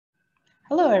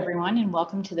Hello everyone and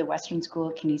welcome to the Western School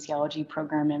of Kinesiology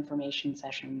Program Information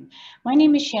Session. My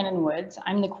name is Shannon Woods.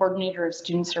 I'm the coordinator of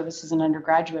Student Services and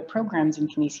Undergraduate Programs in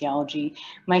Kinesiology.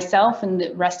 Myself and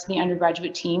the rest of the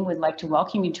undergraduate team would like to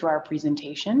welcome you to our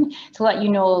presentation to let you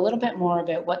know a little bit more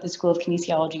about what the School of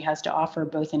Kinesiology has to offer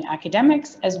both in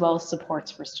academics as well as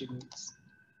supports for students.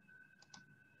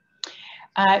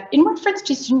 In reference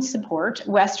to student support,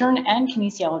 Western and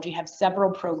Kinesiology have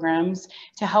several programs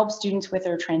to help students with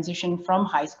their transition from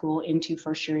high school into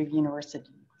first year of university.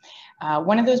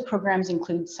 One of those programs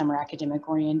includes Summer Academic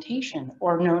Orientation,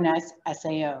 or known as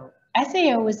SAO.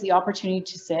 SAO is the opportunity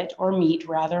to sit or meet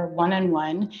rather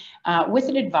one-on-one with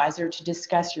an advisor to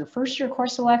discuss your first year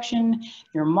course selection,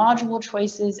 your module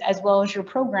choices, as well as your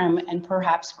program and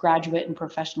perhaps graduate and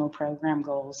professional program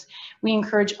goals. We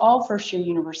encourage all first year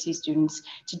university students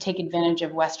to take advantage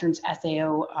of Western's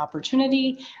SAO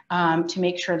opportunity to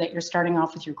make sure that you're starting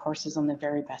off with your courses on the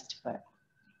very best foot.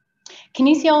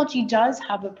 Kinesiology does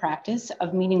have a practice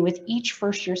of meeting with each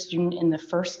first year student in the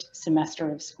first semester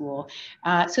of school.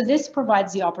 So this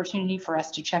provides the opportunity for us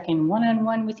to check in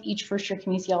one-on-one with each first year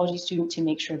kinesiology student to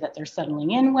make sure that they're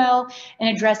settling in well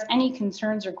and address any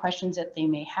concerns or questions that they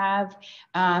may have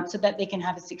so that they can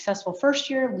have a successful first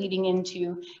year leading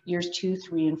into years 2,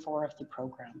 3, and 4 of the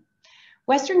program.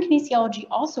 Western Kinesiology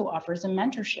also offers a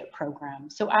mentorship program.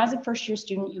 So as a first year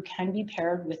student, you can be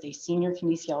paired with a senior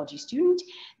kinesiology student.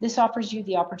 This offers you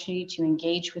the opportunity to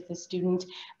engage with the student.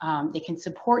 They can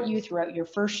support you throughout your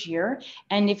first year.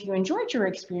 And if you enjoyed your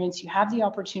experience, you have the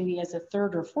opportunity as a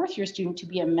third or fourth year student to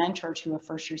be a mentor to a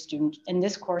first year student. And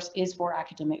this course is for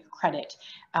academic credit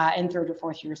in third or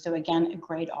fourth year. So again, a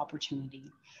great opportunity.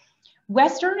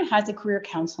 Western has a career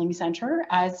counseling center,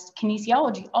 as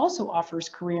Kinesiology also offers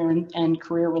career and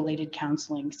career-related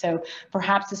counseling. So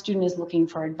perhaps the student is looking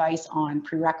for advice on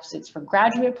prerequisites for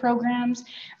graduate programs.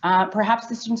 Perhaps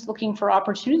the student's looking for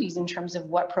opportunities in terms of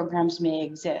what programs may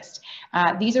exist.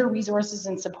 These are resources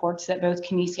and supports that both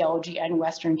Kinesiology and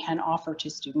Western can offer to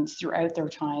students throughout their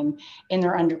time in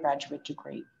their undergraduate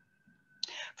degree.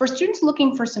 For students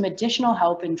looking for some additional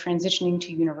help in transitioning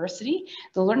to university,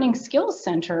 the Learning Skills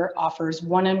Center offers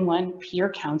one-on-one peer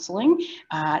counseling.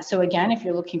 So again, if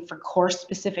you're looking for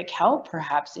course-specific help,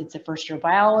 perhaps it's a first-year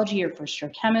biology or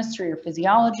first-year chemistry or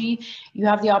physiology, you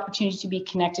have the opportunity to be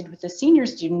connected with a senior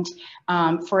student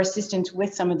for assistance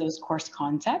with some of those course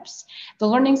concepts. The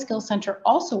Learning Skills Center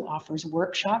also offers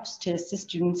workshops to assist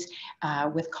students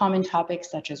with common topics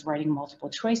such as writing multiple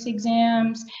choice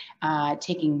exams,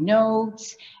 taking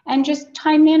notes, and just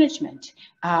time management.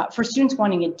 For students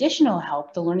wanting additional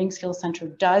help, the Learning Skills Center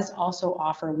does also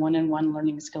offer one-on-one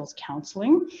learning skills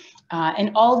counseling.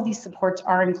 And all of these supports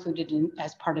are included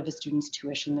as part of a student's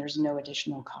tuition. There's no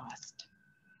additional cost.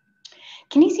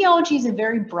 Kinesiology is a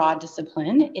very broad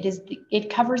discipline. It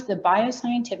covers the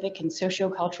bioscientific and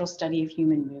sociocultural study of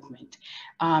human movement.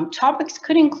 Topics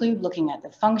could include looking at the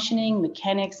functioning,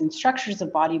 mechanics, and structures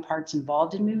of body parts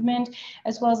involved in movement,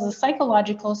 as well as the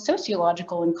psychological,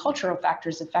 sociological, and cultural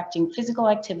factors affecting physical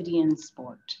activity and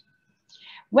sport.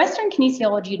 Western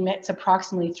Kinesiology admits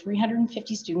approximately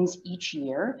 350 students each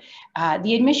year.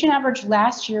 The admission average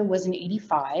last year was an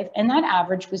 85, and that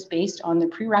average was based on the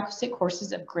prerequisite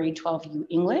courses of grade 12U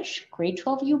English, grade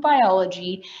 12U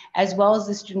Biology, as well as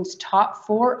the students' top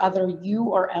 4 other U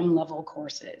or M level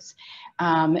courses.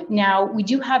 Now, we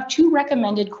do have 2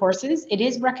 recommended courses. It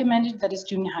is recommended that a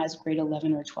student has grade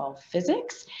 11 or 12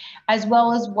 physics, as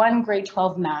well as 1 grade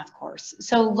 12 math course.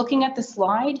 So looking at the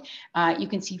slide, you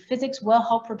can see physics will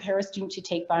help prepare a student to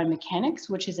take biomechanics,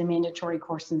 which is a mandatory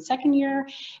course in second year,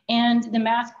 and the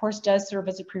math course does serve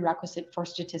as a prerequisite for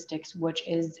statistics, which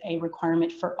is a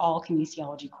requirement for all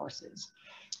kinesiology courses.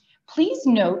 Please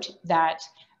note that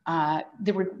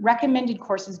the recommended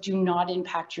courses do not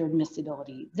impact your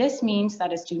admissibility. This means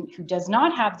that a student who does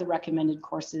not have the recommended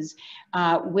courses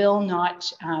will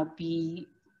not be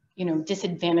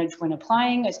disadvantaged when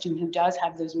applying. A student who does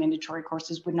have those mandatory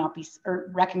courses would not be, or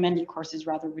recommended courses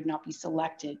rather, would not be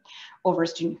selected over a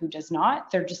student who does not.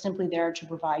 They're just simply there to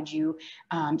provide you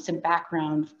some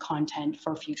background content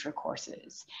for future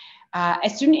courses. A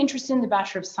student interested in the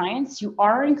Bachelor of Science, you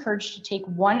are encouraged to take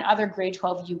 1 other grade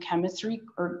 12U chemistry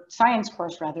or science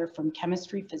course rather from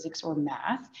chemistry, physics, or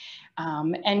math.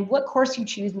 And what course you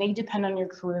choose may depend on your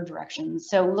career direction.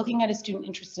 So looking at a student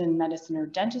interested in medicine or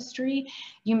dentistry,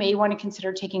 you may want to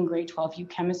consider taking grade 12U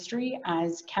chemistry,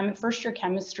 as first year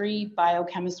chemistry,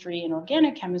 biochemistry, and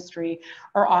organic chemistry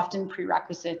are often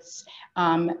prerequisites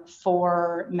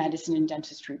for medicine and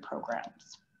dentistry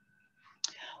programs.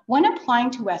 When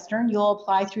applying to Western, you'll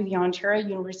apply through the Ontario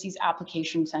University's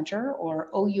Application Centre, or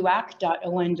ouac.on.ca.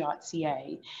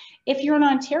 If you're an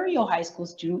Ontario high school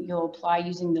student, you'll apply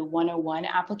using the 101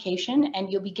 application,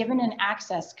 and you'll be given an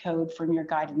access code from your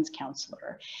guidance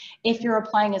counselor. If you're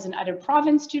applying as an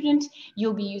out-of-province student,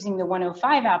 you'll be using the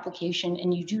 105 application,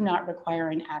 and you do not require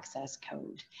an access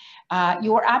code.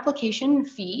 Your application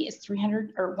fee is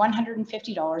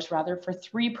 $150 rather for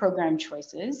 3 program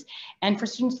choices, and for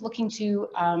students looking to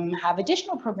have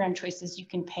additional program choices, you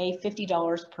can pay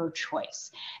 $50 per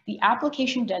choice. The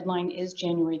application deadline is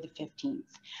January the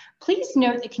 15th. Please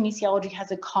note that kinesiology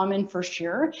has a common first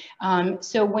year.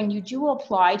 So when you do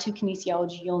apply to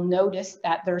kinesiology, you'll notice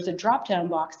that there's a drop-down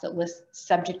box that lists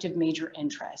subject of major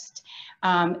interest.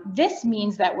 This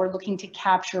means that we're looking to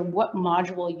capture what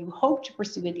module you hope to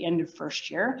pursue at the end of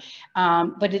first year,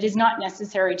 but it is not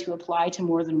necessary to apply to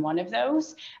more than one of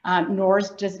those, nor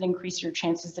does it increase your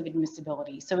chances of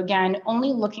admissibility. So again,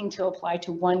 only looking to apply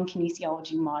to one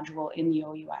kinesiology module in the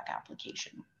OUAC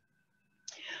application.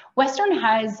 Western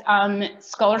has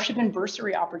scholarship and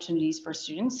bursary opportunities for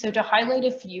students. So to highlight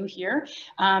a few here,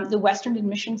 the Western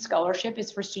Admission Scholarship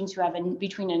is for students who have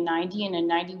between a 90 and a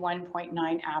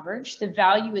 91.9 average. The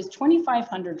value is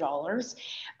 $2,500,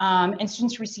 and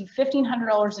students receive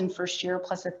 $1,500 in first year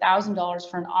plus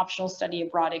 $1,000 for an optional study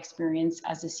abroad experience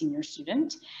as a senior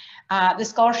student. The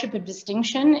Scholarship of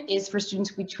Distinction is for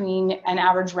students between an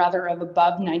average rather of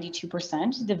above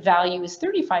 92%. The value is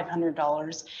 $3,500,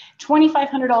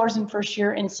 $2,500 in first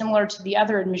year, and similar to the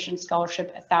other admission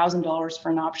scholarship, $1,000 for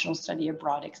an optional study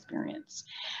abroad experience.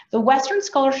 The Western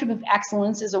Scholarship of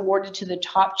Excellence is awarded to the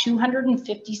top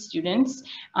 250 students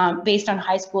based on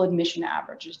high school admission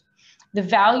averages. The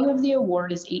value of the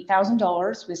award is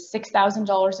 $8,000 with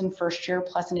 $6,000 in first year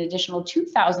plus an additional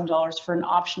 $2,000 for an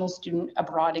optional student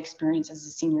abroad experience as a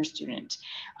senior student.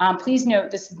 Please note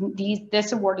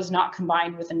this award is not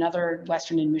combined with another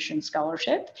Western admission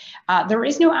scholarship. There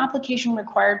is no application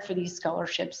required for these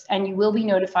scholarships, and you will be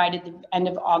notified at the end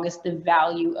of August the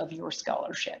value of your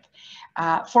scholarship.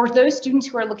 For those students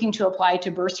who are looking to apply to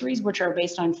bursaries, which are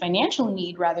based on financial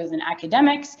need rather than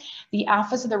academics, the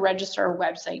Office of the Registrar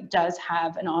website does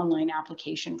have an online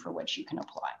application for which you can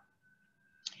apply.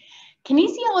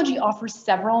 Kinesiology offers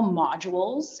several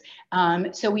modules.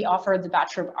 So we offer the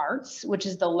Bachelor of Arts, which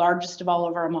is the largest of all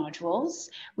of our modules.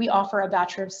 We offer a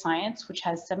Bachelor of Science, which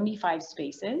has 75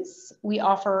 spaces. We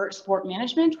offer Sport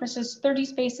Management, which has 30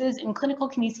 spaces, and Clinical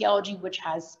Kinesiology, which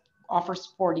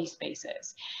offers 40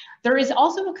 spaces. There is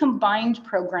also a combined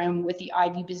program with the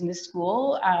Ivy Business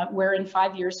School, where in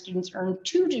 5 years students earn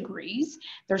 2 degrees,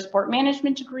 their sport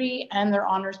management degree and their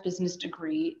honors business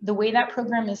degree. The way that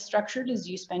program is structured is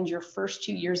you spend your first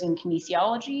 2 years in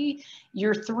kinesiology,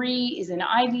 year 3 is in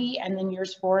Ivy, and then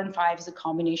years 4 and 5 is a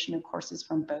combination of courses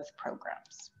from both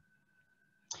programs.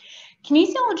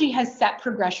 Kinesiology has set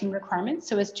progression requirements,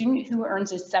 so a student who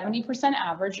earns a 70%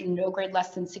 average and no grade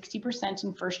less than 60%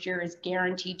 in first year is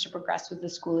guaranteed to progress with the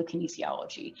School of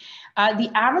Kinesiology.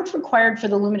 The average required for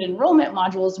the limited enrollment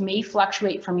modules may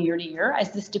fluctuate from year to year,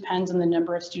 as this depends on the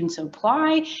number of students who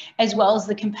apply, as well as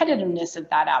the competitiveness of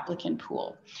that applicant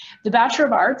pool. The Bachelor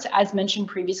of Arts, as mentioned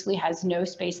previously, has no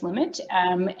space limit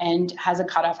and has a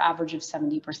cutoff average of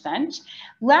 70%.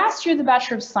 Last year, the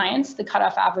Bachelor of Science, the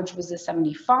cutoff average was a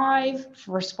 75.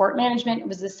 For sport management, it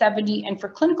was a 70, and for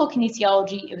clinical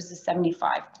kinesiology, it was a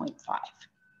 75.5.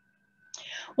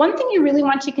 One thing you really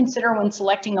want to consider when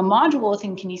selecting a module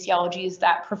within kinesiology is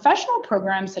that professional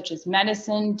programs such as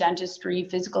medicine, dentistry,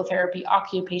 physical therapy,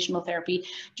 occupational therapy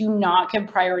do not give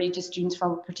priority to students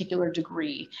from a particular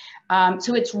degree.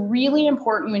 So it's really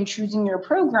important when choosing your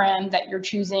program that you're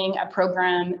choosing a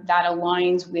program that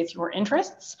aligns with your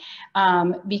interests,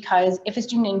 because if a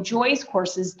student enjoys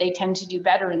courses, they tend to do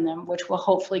better in them, which will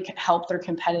hopefully help their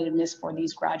competitiveness for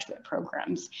these graduate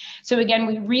programs. So again,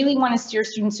 we really want to steer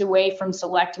students away from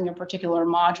selecting a particular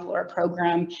module or a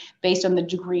program based on the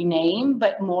degree name,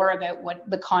 but more about what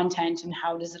the content and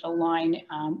how does it align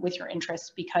with your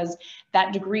interests, because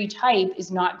that degree type is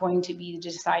not going to be the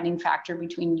deciding factor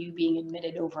between you being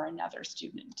admitted over another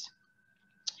student.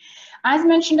 As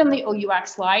mentioned on the OUAC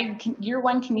slide, year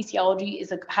 1 kinesiology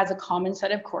has a common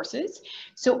set of courses.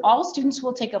 So all students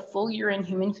will take a full year in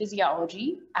human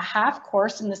physiology, a half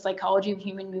course in the psychology of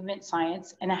human movement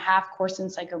science, and a half course in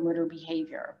psychomotor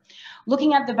behavior.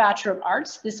 Looking at the Bachelor of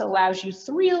Arts, this allows you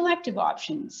 3 elective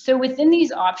options. So within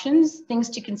these options, things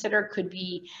to consider could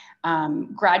be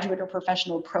graduate or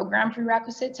professional program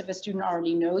prerequisites if a student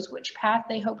already knows which path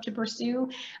they hope to pursue,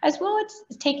 as well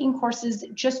as taking courses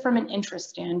just from an interest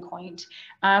standpoint. point.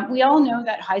 We all know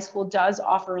that high school does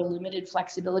offer a limited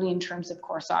flexibility in terms of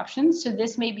course options, so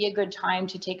this may be a good time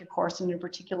to take a course in a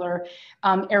particular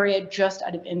area just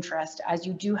out of interest, as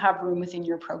you do have room within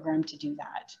your program to do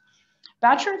that.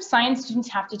 Bachelor of Science students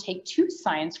have to take 2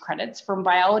 science credits from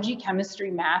biology, chemistry,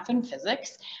 math, and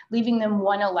physics, leaving them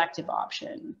 1 elective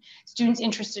option. Students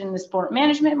interested in the sport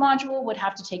management module would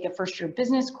have to take a first-year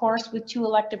business course with 2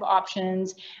 elective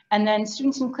options, and then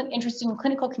students interested in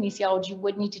clinical kinesiology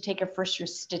would need to take a first-year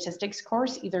statistics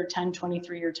course, either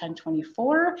 1023 or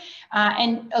 1024,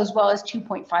 and as well as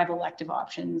 2.5 elective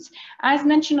options. As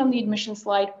mentioned on the admission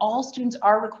slide, all students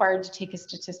are required to take a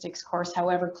statistics course.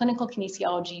 However, clinical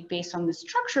kinesiology, based on the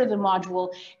structure of the module,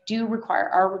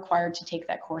 are required to take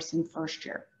that course in first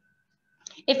year.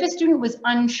 If a student was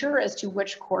unsure as to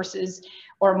which courses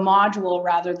or module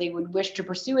rather they would wish to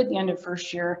pursue at the end of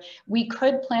first year, we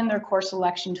could plan their course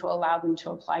selection to allow them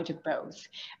to apply to both.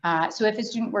 So if a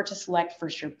student were to select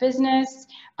first year business,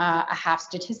 a half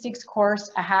statistics course,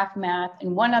 a half math,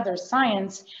 and 1 other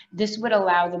science, this would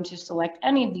allow them to select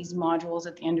any of these modules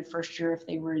at the end of first year if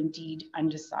they were indeed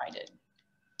undecided.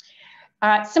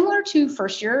 Similar to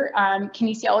first year,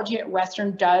 kinesiology at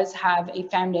Western does have a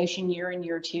foundation year in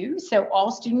year 2. So all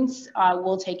students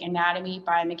will take anatomy,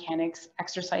 biomechanics,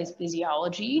 exercise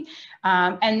physiology,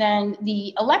 and then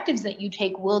the electives that you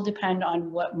take will depend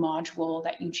on what module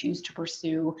that you choose to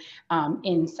pursue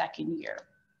in second year.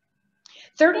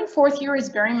 Third and fourth year is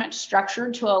very much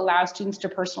structured to allow students to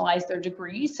personalize their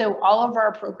degree. So all of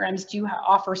our programs do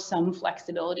offer some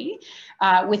flexibility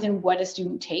within what a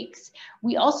student takes.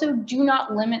 We also do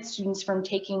not limit students from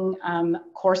taking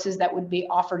courses that would be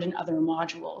offered in other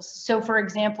modules. So for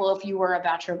example, if you were a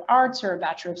Bachelor of Arts or a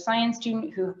Bachelor of Science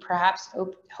student who perhaps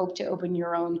hope to open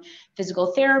your own physical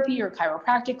therapy or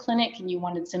chiropractic clinic and you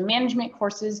wanted some management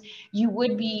courses, you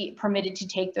would be permitted to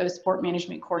take those sport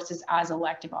management courses as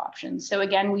elective options. So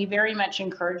again, we very much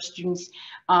encourage students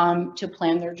to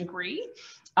plan their degree.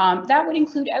 That would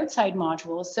include outside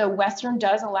modules. So Western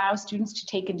does allow students to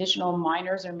take additional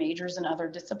minors or majors in other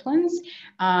disciplines.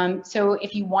 So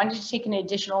if you wanted to take an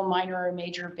additional minor or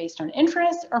major based on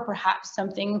interest, or perhaps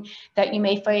something that you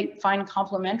may find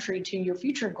complementary to your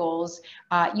future goals,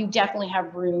 you definitely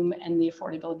have room and the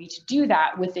affordability to do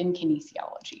that within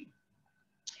kinesiology.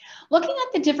 Looking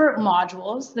at the different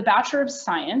modules, the Bachelor of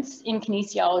Science in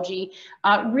Kinesiology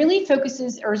is really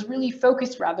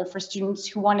focused rather for students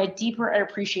who want a deeper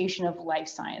appreciation of life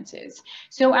sciences.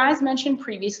 So as mentioned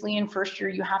previously, in first year,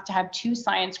 you have to have 2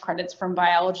 science credits from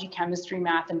biology, chemistry,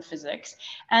 math, and physics.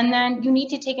 And then you need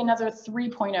to take another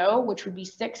 3.0, which would be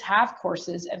 6 half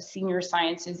courses of senior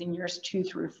sciences in years 2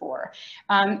 through 4.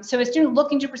 So a student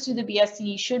looking to pursue the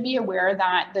BSc should be aware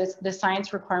that the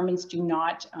science requirements do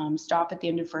not stop at the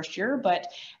end of first year, but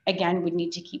again, would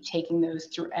need to keep taking those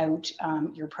throughout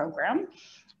your program.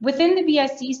 Within the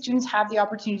BSc, students have the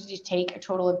opportunity to take a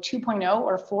total of 2.0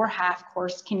 or 4 half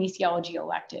course kinesiology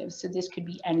electives. So this could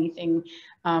be anything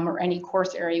or any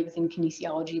course area within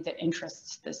kinesiology that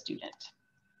interests the student.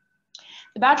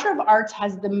 The Bachelor of Arts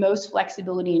has the most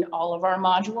flexibility in all of our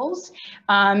modules.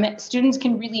 Students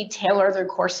can really tailor their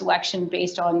course selection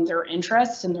based on their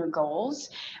interests and their goals.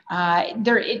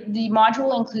 The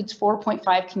module includes 4.5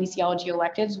 kinesiology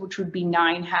electives, which would be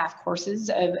 9 half courses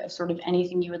of sort of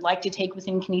anything you would like to take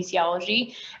within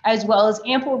kinesiology, as well as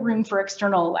ample room for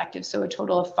external electives, so a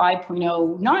total of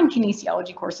 5.0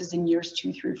 non-kinesiology courses in years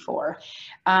 2 through 4.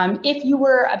 If you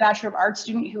were a Bachelor of Arts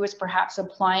student who was perhaps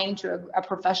applying to a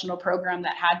professional program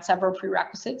that had several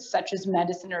prerequisites, such as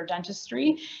medicine or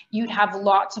dentistry, you'd have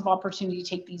lots of opportunity to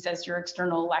take these as your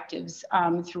external electives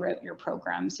throughout your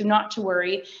program. So not to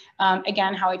worry.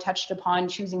 Again, how I touched upon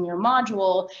choosing your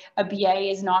module, a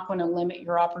BA is not going to limit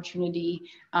your opportunity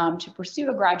to pursue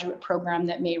a graduate program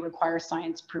that may require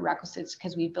science prerequisites,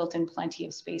 because we've built in plenty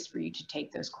of space for you to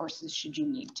take those courses should you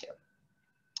need to.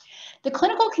 The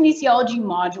clinical kinesiology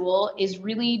module is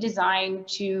really designed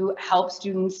to help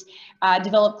students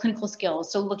develop clinical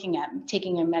skills. So looking at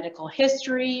taking a medical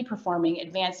history, performing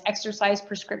advanced exercise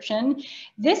prescription.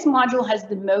 This module has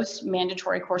the most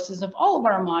mandatory courses of all of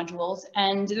our modules.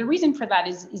 And the reason for that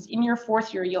is in your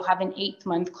 4th year, you'll have an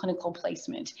 8-month clinical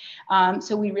placement.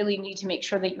 So we really need to make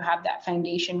sure that you have that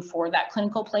foundation for that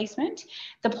clinical placement.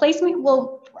 The placement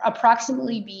will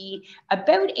approximately be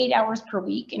about 8 hours per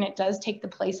week, and it does take the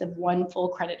place of 1 full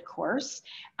credit course.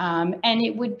 And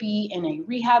it would be in a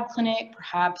rehab clinic,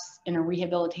 perhaps in a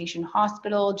rehabilitation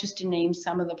hospital, just to name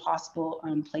some of the possible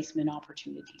placement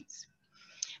opportunities.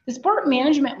 The sport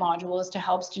management module is to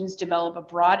help students develop a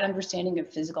broad understanding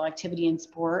of physical activity and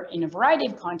sport in a variety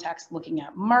of contexts, looking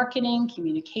at marketing,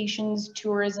 communications,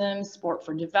 tourism, sport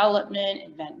for development,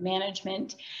 event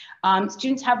management.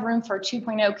 Students have room for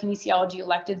 2.0 kinesiology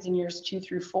electives in years 2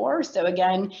 through 4. So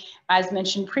again, as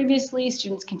mentioned previously,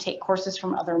 students can take courses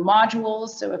from other modules.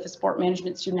 So if a sport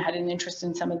management student had an interest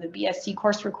in some of the BSc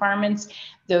course requirements,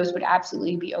 those would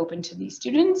absolutely be open to these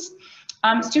students.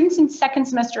 Students in second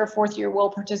semester or fourth year will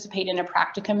participate in a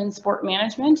practicum in sport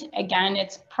management. Again,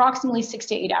 it's approximately 6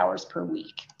 to 8 hours per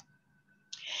week.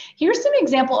 Here's some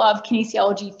example of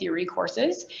kinesiology theory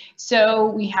courses. So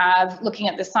we have looking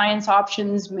at the science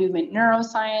options, movement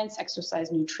neuroscience,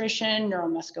 exercise nutrition,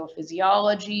 neuromuscular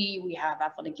We have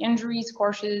athletic injuries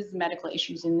courses, medical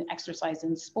issues in exercise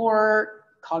and sport,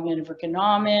 cognitive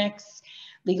economics,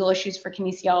 legal issues for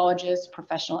kinesiologists,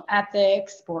 professional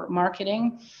ethics, sport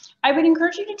marketing. I would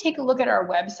encourage you to take a look at our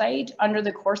website. Under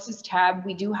the courses tab,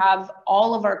 we do have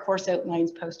all of our course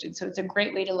outlines posted. So it's a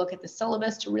great way to look at the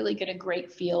syllabus to really get a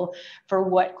great feel for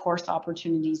what course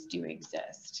opportunities do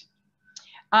exist.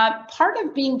 Part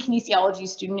of being a kinesiology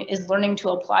student is learning to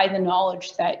apply the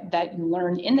knowledge that you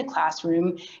learn in the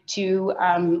classroom to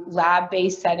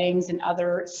lab-based settings and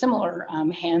other similar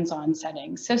hands-on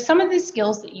settings. So some of the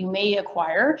skills that you may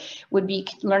acquire would be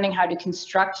learning how to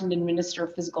construct and administer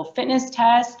physical fitness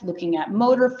tests, looking at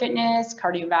motor fitness,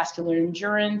 cardiovascular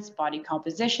endurance, body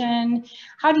composition.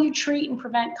 How do you treat and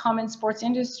prevent common sports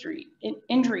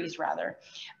injuries,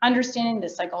 understanding the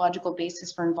psychological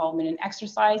basis for involvement in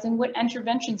exercise and what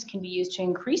interventions can be used to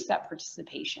increase that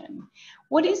participation.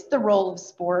 What is the role of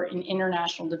sport in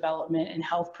international development and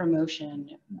health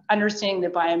promotion? Understanding the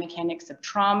biomechanics of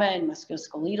trauma and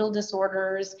musculoskeletal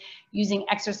disorders, using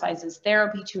exercise as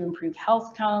therapy to improve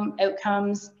health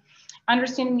outcomes,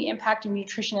 understanding the impact of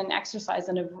nutrition and exercise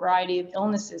on a variety of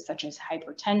illnesses such as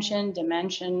hypertension,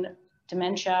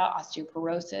 dementia,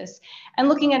 osteoporosis, and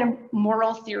looking at a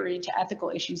moral theory to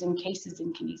ethical issues and cases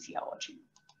in kinesiology.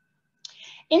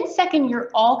 In second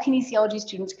year, all kinesiology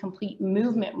students complete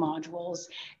movement modules.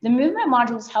 The movement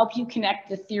modules help you connect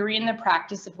the theory and the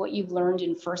practice of what you've learned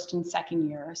in first and second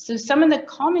year. So some of the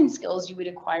common skills you would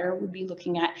acquire would be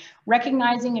looking at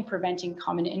recognizing and preventing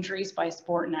common injuries by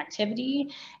sport and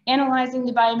activity, analyzing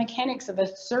the biomechanics of a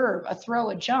serve, a throw,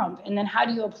 a jump, and then how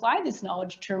do you apply this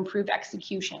knowledge to improve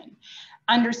execution.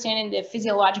 Understanding the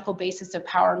physiological basis of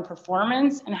power and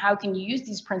performance and how can you use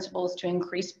these principles to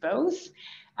increase both.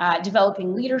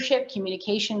 Developing leadership,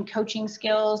 communication, coaching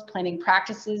skills, planning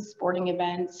practices, sporting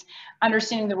events,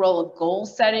 understanding the role of goal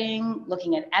setting,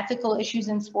 looking at ethical issues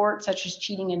in sport such as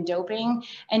cheating and doping,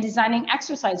 and designing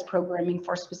exercise programming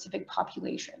for specific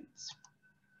populations.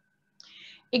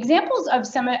 Examples of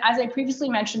some, as I previously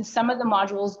mentioned, some of the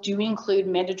modules do include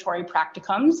mandatory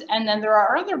practicums, and then there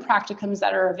are other practicums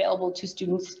that are available to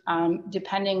students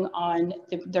depending on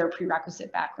their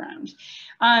prerequisite background.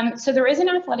 So there is an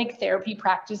athletic therapy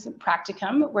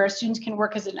practicum where students can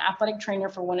work as an athletic trainer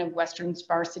for one of Western's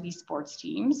varsity sports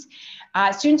teams.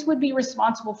 Students would be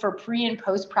responsible for pre and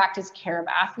post practice care of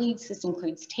athletes. This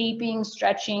includes taping,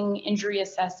 stretching, injury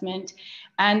assessment,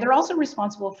 and they're also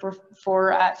responsible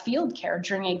for field care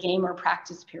during a game or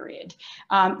practice period.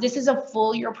 This is a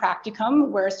full year practicum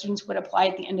where students would apply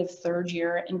at the end of third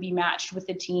year and be matched with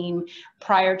the team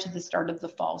prior to the start of the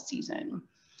fall season.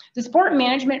 The sport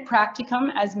management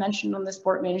practicum, as mentioned on the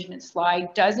sport management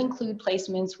slide, does include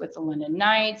placements with the London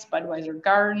Knights, Budweiser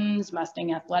Gardens,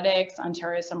 Mustang Athletics,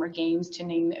 Ontario Summer Games, to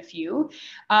name a few.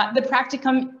 The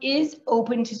practicum is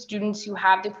open to students who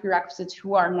have the prerequisites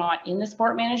who are not in the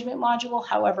sport management module.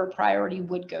 However, priority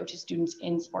would go to students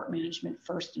in sport management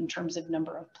first in terms of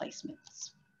number of placements.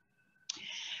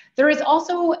 There is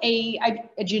also a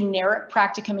generic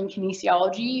practicum in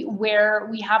kinesiology where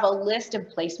we have a list of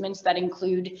placements that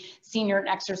include senior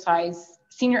exercise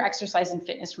and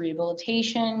fitness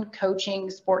rehabilitation, coaching,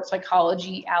 sports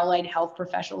psychology, allied health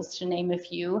professionals, to name a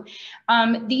few.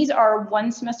 These are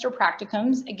 1 semester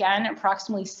practicums, again,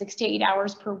 approximately 6 to 8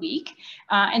 hours per week.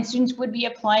 And students would be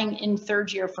applying in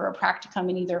third year for a practicum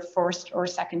in either first or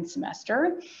second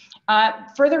semester.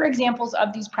 Further examples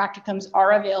of these practicums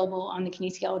are available on the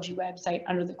kinesiology website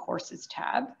under the courses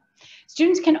tab.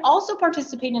 Students can also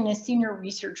participate in a senior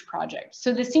research project.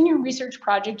 So the senior research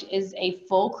project is a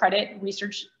full credit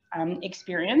research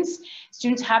experience.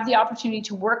 Students have the opportunity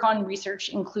to work on research,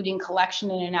 including collection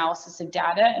and analysis of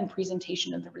data and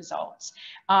presentation of the results.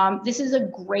 This is a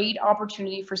great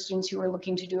opportunity for students who are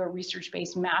looking to do a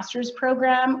research-based master's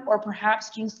program, or perhaps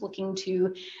students looking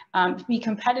to be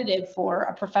competitive for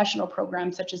a professional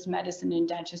program such as medicine and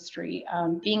dentistry.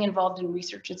 Being involved in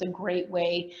research is a great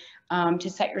way to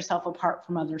set yourself apart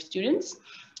from other students.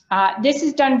 This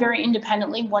is done very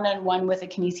independently, one-on-one with a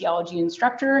kinesiology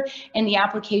instructor, and the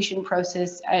application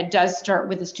process does start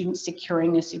with the student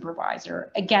securing a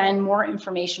supervisor. Again, more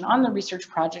information on the research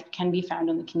project can be found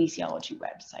on the kinesiology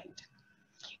website.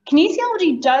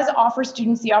 Kinesiology does offer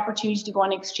students the opportunity to go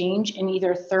on exchange in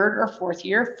either third or fourth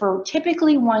year for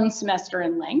typically 1 semester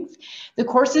in length. The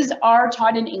courses are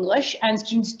taught in English, and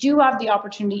students do have the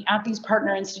opportunity at these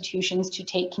partner institutions to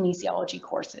take kinesiology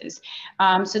courses.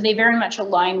 So they very much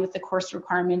align with the course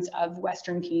requirements of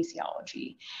Western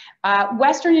Kinesiology.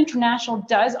 Western International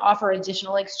does offer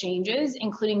additional exchanges,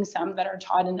 including some that are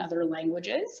taught in other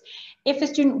languages. If a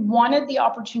student wanted the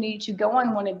opportunity to go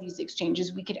on one of these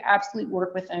exchanges, we could absolutely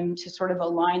work with them to sort of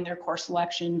align their course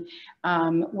selection,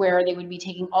 where they would be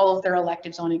taking all of their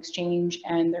electives on exchange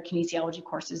and their kinesiology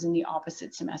courses in the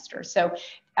opposite semester. So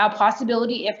a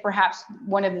possibility, if perhaps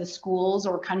one of the schools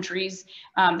or countries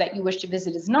that you wish to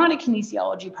visit is not a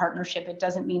kinesiology partnership, it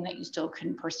doesn't mean that you still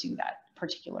couldn't pursue that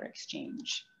particular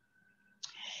exchange.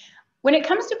 When it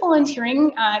comes to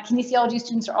volunteering, kinesiology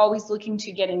students are always looking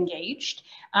to get engaged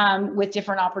with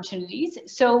different opportunities.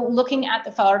 So looking at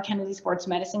the Fowler Kennedy Sports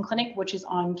Medicine Clinic, which is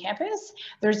on campus,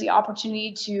 there's the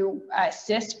opportunity to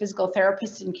assist physical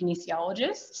therapists and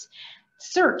kinesiologists.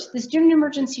 CERT, the Student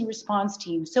Emergency Response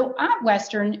Team. So at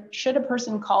Western, should a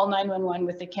person call 911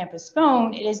 with the campus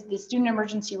phone, it is the Student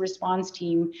Emergency Response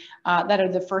Team that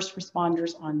are the first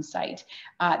responders on site.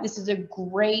 This is a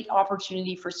great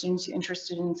opportunity for students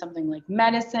interested in something like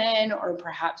medicine or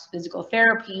perhaps physical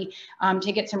therapy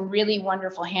to get some really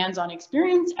wonderful hands-on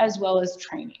experience as well as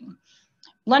training.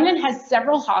 London has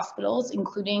several hospitals,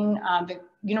 including the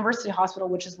University Hospital,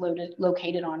 which is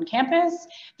located on campus,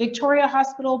 Victoria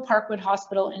Hospital, Parkwood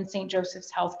Hospital, and St.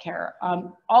 Joseph's Healthcare.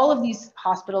 All of these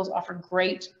hospitals offer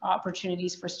great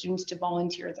opportunities for students to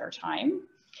volunteer their time.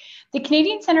 The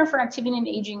Canadian Centre for Activity and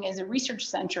Aging is a research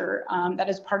center that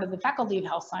is part of the Faculty of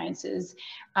Health Sciences,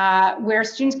 where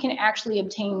students can actually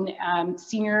obtain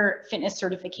senior fitness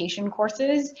certification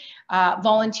courses,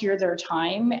 volunteer their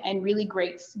time, and really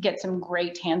get some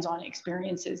great hands-on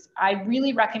experiences. I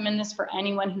really recommend this for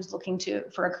anyone who's looking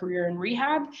for a career in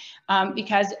rehab,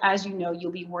 because as you know,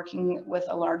 you'll be working with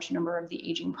a large number of the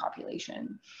aging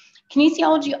population.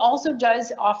 Kinesiology also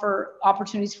does offer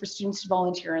opportunities for students to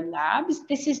volunteer in labs.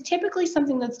 This is typically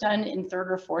something that's done in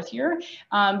third or fourth year,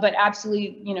 but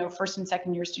absolutely, you know, first and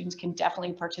second year students can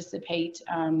definitely participate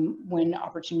when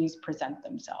opportunities present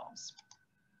themselves.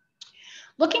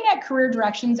 Looking at career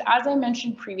directions, as I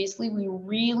mentioned previously, we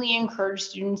really encourage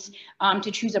students to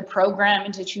choose a program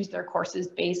and to choose their courses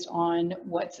based on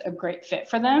what's a great fit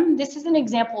for them. This is an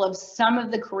example of some of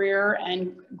the career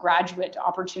and graduate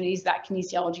opportunities that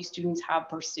kinesiology students have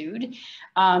pursued.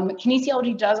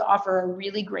 Kinesiology does offer a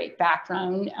really great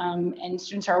background, and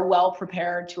students are well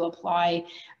prepared to apply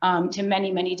to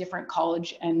many, many different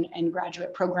college and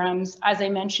graduate programs. As I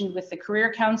mentioned with the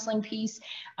career counseling piece,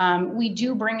 we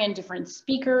do bring in different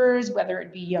speakers, whether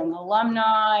it be young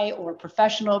alumni or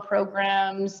professional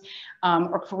programs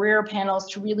or career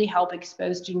panels, to really help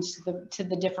expose students to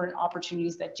the different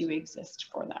opportunities that do exist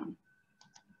for them.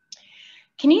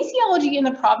 Kinesiology in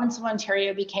the province of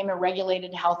Ontario became a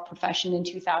regulated health profession in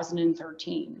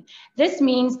 2013. This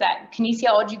means that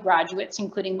kinesiology graduates,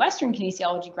 including Western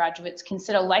kinesiology graduates, can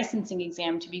sit a licensing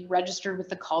exam to be registered with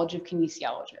the College of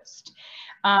Kinesiologists.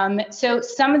 So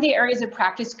some of the areas of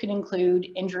practice could include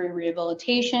injury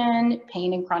rehabilitation,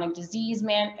 pain and chronic disease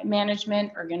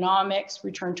management, ergonomics,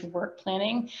 return to work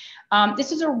planning.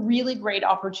 This is a really great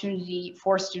opportunity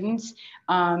for students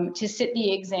to sit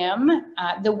the exam.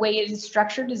 The way it is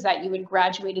structured is that you would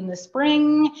graduate in the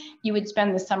spring, you would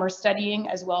spend the summer studying,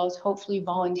 as well as hopefully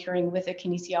volunteering with a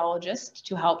kinesiologist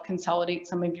to help consolidate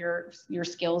some of your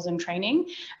skills and training,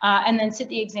 and then sit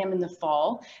the exam in the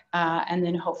fall, and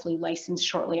then hopefully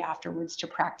license shortly afterwards to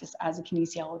practice as a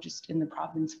kinesiologist in the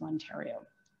province of Ontario.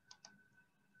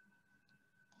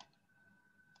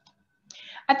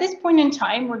 At this point in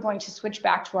time, we're going to switch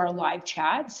back to our live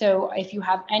chat. So if you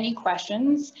have any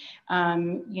questions,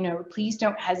 please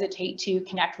don't hesitate to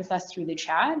connect with us through the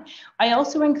chat. I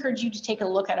also encourage you to take a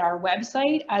look at our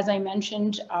website. As I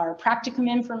mentioned, our practicum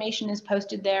information is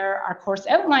posted there. Our course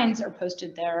outlines are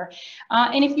posted there.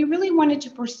 And if you really wanted to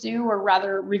pursue, or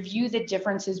rather review, the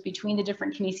differences between the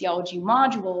different kinesiology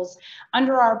modules,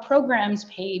 under our programs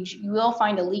page, you will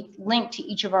find a link to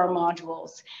each of our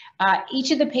modules.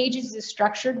 Each of the pages is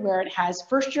structured where it has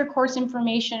first year course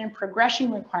information and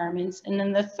progression requirements. And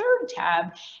then the third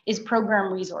tab is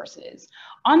program resources.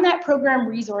 On that program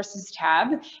resources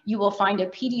tab, you will find a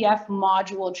PDF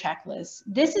module checklist.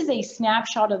 This is a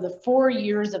snapshot of the 4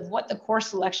 years of what the course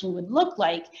selection would look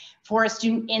like for a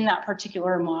student in that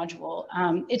particular module.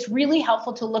 It's really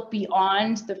helpful to look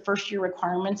beyond the first year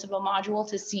requirements of a module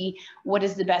to see what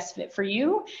is the best fit for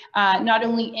you, not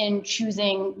only in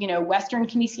choosing, Western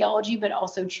kinesiology, but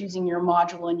also choosing your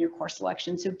module and your course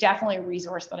selection. So definitely a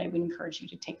resource that I would encourage you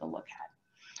to take a look at.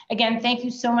 Again, thank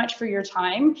you so much for your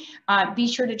time. Be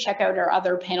sure to check out our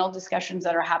other panel discussions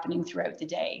that are happening throughout the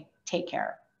day. Take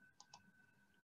care.